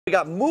We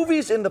got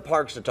movies in the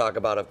parks to talk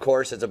about, of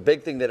course. It's a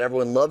big thing that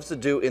everyone loves to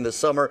do in the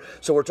summer.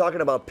 So we're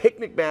talking about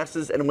picnic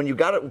baskets, and when you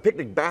got it,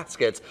 picnic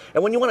baskets,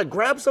 and when you want to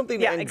grab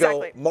something and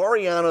go,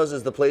 Mariano's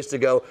is the place to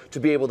go to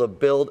be able to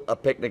build a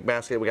picnic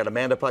basket. We got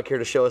Amanda Puck here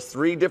to show us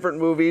 3 different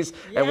movies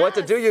and what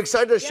to do. You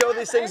excited to show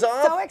these things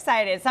off? So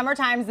excited.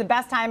 Summertime's the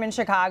best time in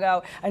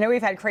Chicago. I know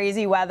we've had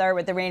crazy weather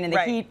with the rain and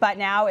the heat, but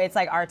now it's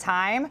like our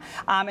time.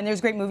 And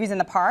there's great movies in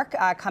the park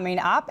coming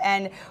up.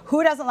 And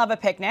who doesn't love a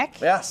picnic?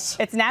 Yes.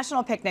 It's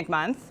National Picnic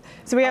Month.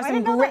 So we have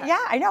some great,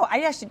 I know. I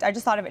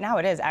just thought of it now.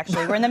 It is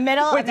actually. We're in the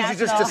middle of Did you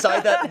just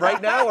decide that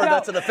right now, or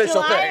that's an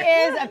official thing?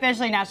 July is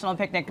officially National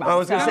Picnic Month. I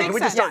was going to say, can we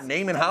just start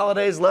naming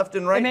holidays left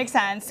and right? It makes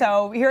sense.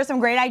 So here are some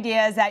great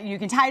ideas that you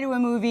can tie to a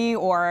movie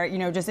or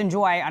just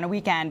enjoy on a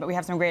weekend. But we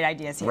have some great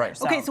ideas here. Right.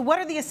 So. Okay, so what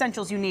are the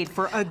essentials you need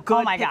for a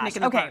good picnic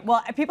in the park?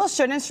 Well, people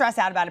shouldn't stress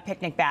out about a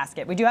picnic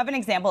basket. We do have an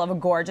example of a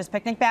gorgeous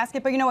picnic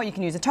basket, but you know what? You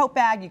can use a tote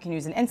bag. You can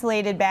use an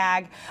insulated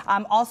bag.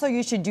 Also,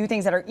 you should do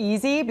things that are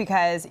easy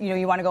because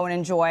you want to go and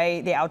enjoy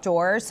the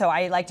outdoors. So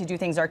I like to do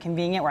things that are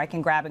convenient where I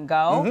can grab and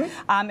go.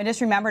 And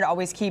just remember to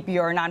always keep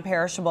your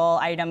non-perishable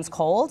items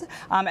cold,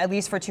 at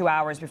least for 2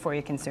 hours before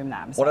you consume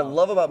them. What I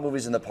love about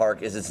movies in the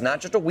park is it's not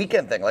just a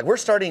weekend thing. Like we're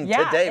starting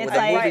today with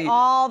a movie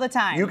all the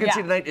time. You can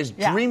see tonight is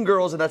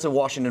Dreamgirls, and that's in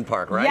Washington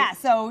Park, right? Yeah.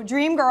 So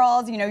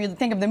Dreamgirls, you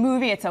think of the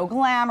movie. It's so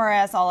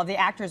glamorous. All of the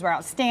actors were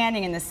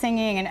outstanding, and the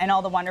singing and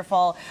all the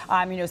wonderful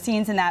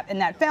scenes in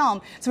that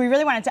film. So we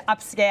really wanted to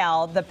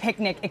upscale the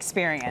picnic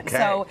experience. Okay.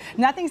 So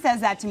nothing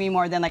says that to me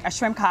more than like a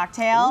shrimp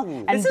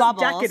cocktail and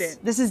bubbles.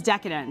 This is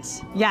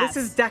decadent. Yes.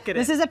 This is decadent.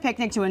 This is a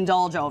picnic to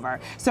indulge over.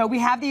 So we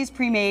have these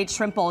pre-made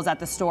shrimp bowls at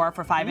the store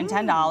for $5 and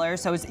 $10.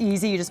 So it's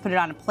easy. You just put it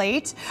on a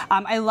plate.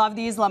 I love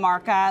these La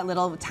Marca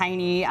little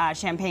tiny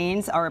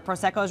champagnes, or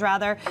Proseccos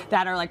rather,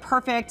 that are like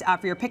perfect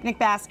for your picnic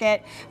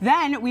basket.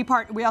 Then we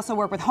also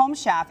work with Home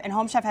Chef, and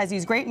Home Chef has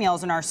these great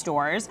meals in our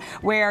stores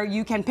where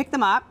you can pick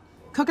them up,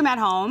 cook them at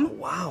home.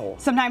 Wow.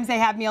 Sometimes they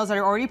have meals that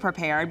are already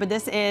prepared, but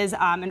this is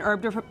an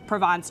herb de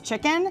Provence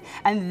chicken,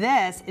 and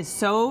this is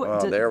so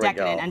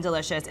decadent and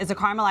delicious. It's a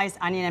caramelized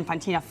onion and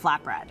fontina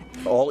flatbread.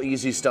 All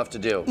easy stuff to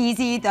do.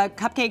 Easy. The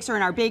cupcakes are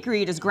in our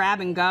bakery. You just grab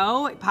and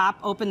go, pop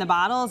open the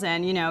bottles,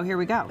 and here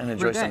we go. And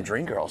enjoy some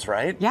Dreamgirls,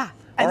 right? Yeah.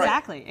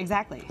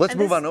 Exactly. Let's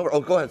move on over. Oh,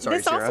 go ahead. Sorry,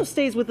 this also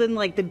stays within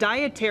like the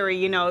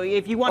dietary.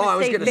 If you want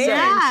to stay fit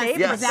and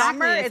shape for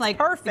summer, it's like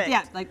perfect.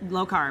 Yeah, like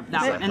low carb.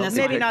 That one. And this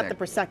maybe not the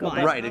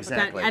Prosecco. Right,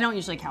 exactly. I don't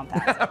usually count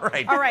that.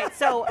 Right. All right.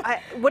 So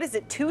what is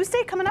it?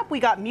 Tuesday coming up? We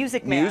got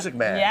Music Man. Music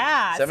Man.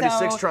 Yeah.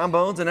 76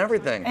 trombones and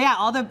everything. Yeah,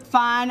 all the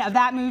fun of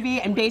that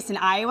movie, and based in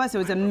Iowa, so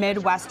it's a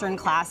Midwestern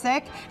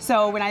classic.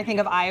 So when I think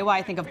of Iowa,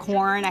 I think of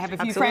corn. I have a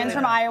few friends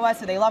from Iowa,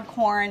 so they love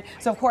corn.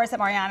 So of course at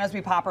Mariano's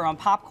we pop our own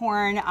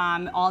popcorn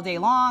all day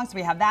long. So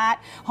we have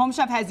that. Home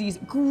Chef has these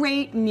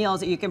great meals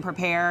that you can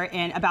prepare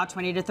in about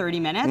 20 to 30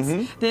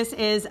 minutes. This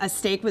is a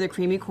steak with a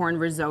creamy corn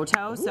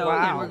risotto. So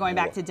again, we're going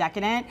back to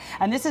decadent.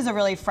 And this is a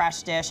really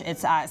fresh dish.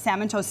 It's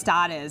salmon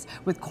tostadas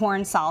with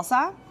corn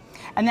salsa.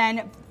 And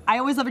then I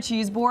always love a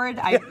cheese board.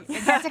 I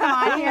get to come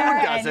on here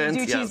and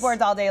do cheese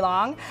boards all day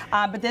long.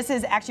 But this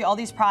is actually, all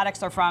these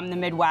products are from the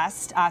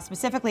Midwest,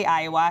 specifically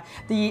Iowa.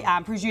 The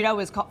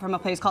prosciutto is from a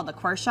place called La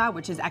Quercia,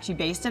 which is actually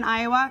based in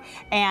Iowa.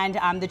 And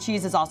the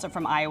cheese is also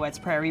from Iowa. It's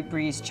Prairie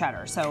Breeze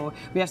cheddar. So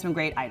we have some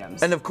great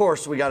items. And of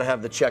course, we got to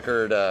have the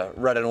checkered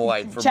red and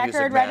white for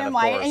Checkered red and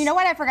white. And you know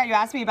what? I forgot you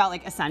asked me about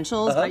like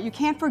essentials, but you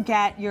can't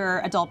forget your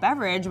adult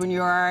beverage when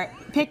you're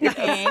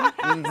picnicking.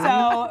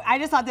 So I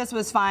just thought this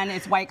was fun.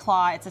 It's White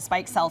Claw. It's a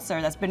spiked seltzer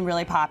that's been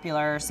really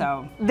popular.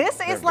 So this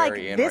is like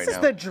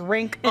the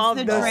drink of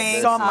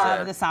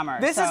the summer.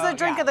 This is the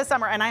drink of the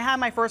summer, and I had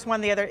my first one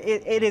the other.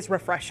 It is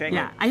refreshing.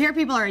 Yeah, I hear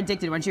people are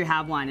addicted. Once you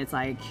have one, it's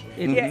like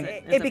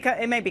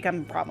it may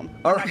become a problem.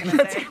 All right,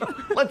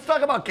 let's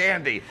talk about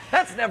candy.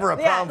 That's never a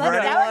problem for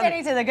anyone. Now we're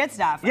getting to the good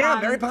stuff. Yeah,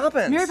 Mary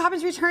Poppins. Mary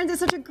Poppins Returns is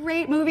such a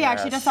great movie. I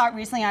actually just saw it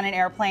recently on an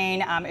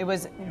airplane. It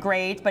was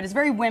great, but it's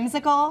very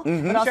whimsical,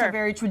 but also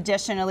very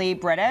traditionally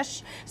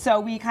British. So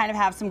we kind of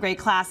have some great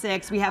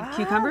classics. We have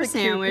cucumber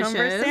sandwiches.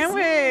 Cucumber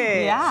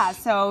sandwich. Yeah,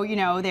 so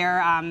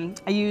they're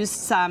I used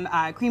some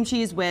cream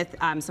cheese with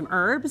some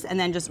herbs and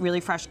then just really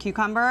fresh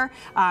cucumber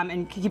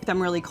and keep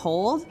them really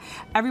cold.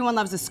 Everyone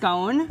loves a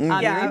scone.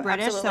 Very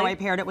British, so I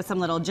paired it with some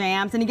little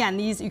jams. And again,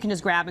 these you can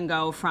just grab and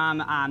go from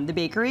the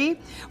bakery.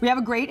 We have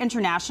a great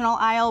international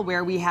aisle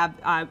where we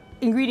have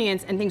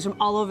ingredients and things from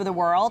all over the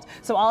world.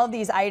 So all of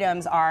these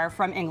items are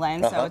from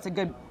England, so it's a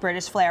good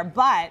British flair.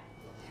 But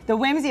the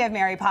whimsy of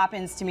Mary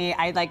Poppins, to me,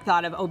 I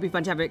thought of, it'd be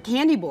fun to have a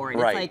candy board.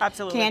 Right. It's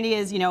like candy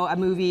is, a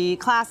movie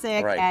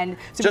classic. Right. And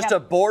so just a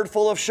board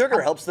full of sugar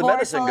helps the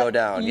medicine go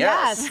down.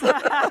 Yes.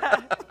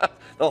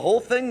 The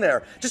whole thing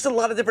there. Just a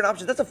lot of different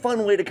options. That's a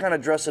fun way to kind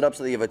of dress it up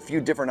so that you have a few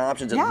different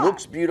options. It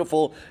looks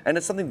beautiful, and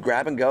it's something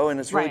grab and go, and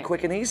it's really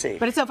quick and easy.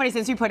 But it's so funny,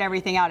 since you put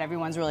everything out,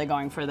 everyone's really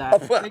going for the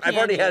I've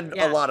already had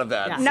a lot of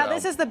that. Yeah. So. Now,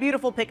 this is the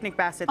beautiful picnic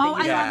basket that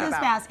I love this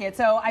basket.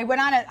 So I went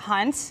on a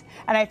hunt,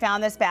 and I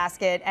found this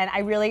basket, and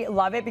I really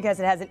love it because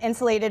it has an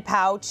insulated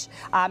pouch.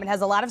 It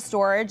has a lot of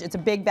storage. It's a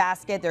big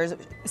basket. There's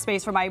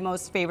space for my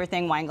most favorite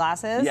thing, wine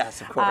glasses. Yes,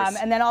 of course.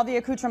 And then all the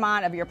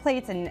accoutrement of your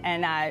plates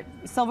and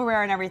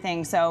silverware and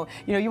everything. So,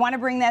 you want to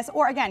bring this,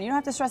 or again, you don't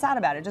have to stress out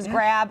about it. Just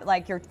grab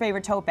like your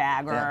favorite tote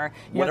bag, or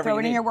throw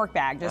it in your work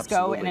bag. Just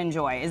go and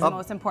enjoy is the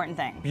most important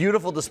thing.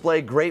 Beautiful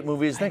display, great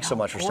movies. Thanks so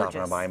much for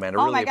stopping by, Amanda.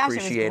 Really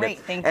appreciate it. Great.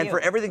 Thank you. And you.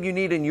 for everything you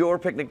need in your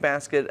picnic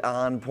basket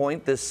on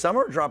point this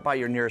summer, drop by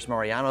your nearest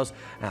Mariano's.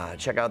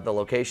 Check out the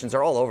locations.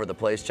 They're all over the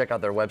place. Check out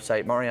their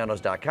website,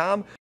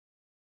 marianos.com.